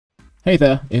Hey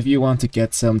there, if you want to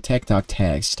get some TikTok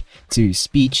text to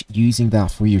speech using that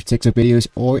for your TikTok videos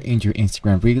or in your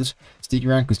Instagram reels, stick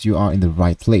around because you are in the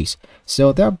right place.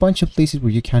 So there are a bunch of places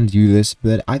where you can do this,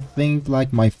 but I think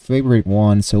like my favorite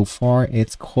one so far,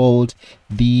 it's called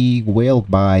the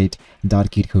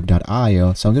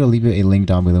whalebite.github.io. So I'm going to leave you a link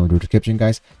down below in the description,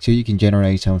 guys, so you can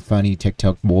generate some funny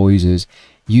TikTok voices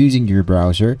using your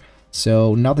browser.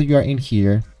 So now that you are in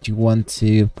here, you want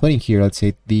to put in here, let's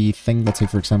say the thing, let's say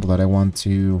for example that I want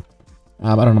to,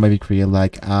 I don't know, maybe create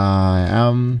like I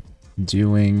am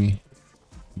doing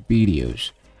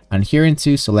videos. And here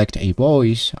into select a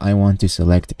voice, I want to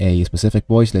select a specific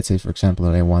voice. Let's say for example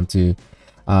that I want to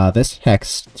this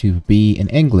text to be in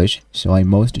English. So I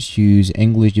must choose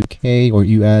English UK or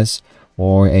US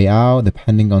or AO,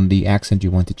 depending on the accent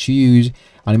you want to choose.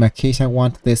 And in my case, I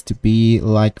want this to be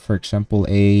like, for example,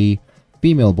 a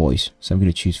female voice. So I'm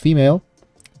going to choose female.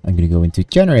 I'm going to go into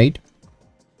generate.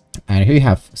 And here you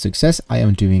have success. I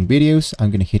am doing videos. I'm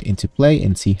going to hit into play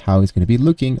and see how it's going to be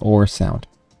looking or sound.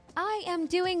 I am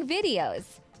doing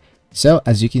videos. So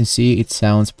as you can see, it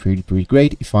sounds pretty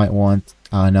great. If I want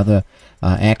another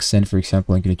accent, for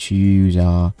example, I'm going to choose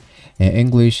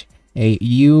English,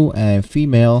 a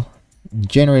female,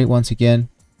 generate once again,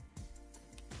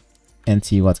 and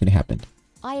see what's going to happen.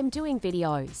 I am doing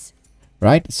videos.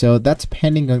 Right, so that's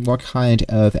depending on what kind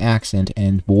of accent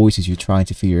and voices you're trying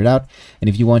to figure it out. And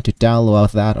if you want to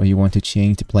download that, or you want to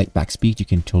change the playback speed, you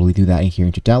can totally do that in here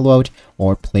into download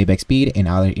or playback speed and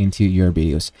add it into your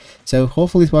videos. So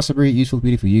hopefully this was a very useful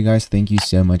video for you guys. Thank you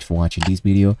so much for watching this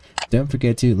video. Don't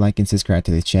forget to like and subscribe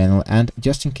to this channel. And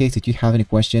just in case that you have any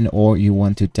question or you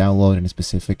want to download a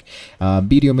specific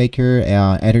video maker,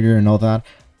 editor and all that,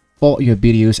 for your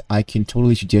videos, I can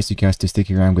totally suggest you guys to stick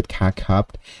around with CapCut.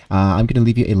 I'm going to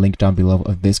leave you a link down below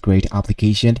of this great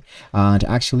application. And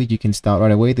actually, you can start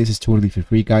right away. This is totally for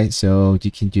free, guys. So you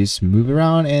can just move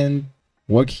around and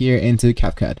work here into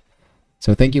CapCut.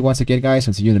 So thank you once again, guys,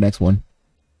 and see you in the next one.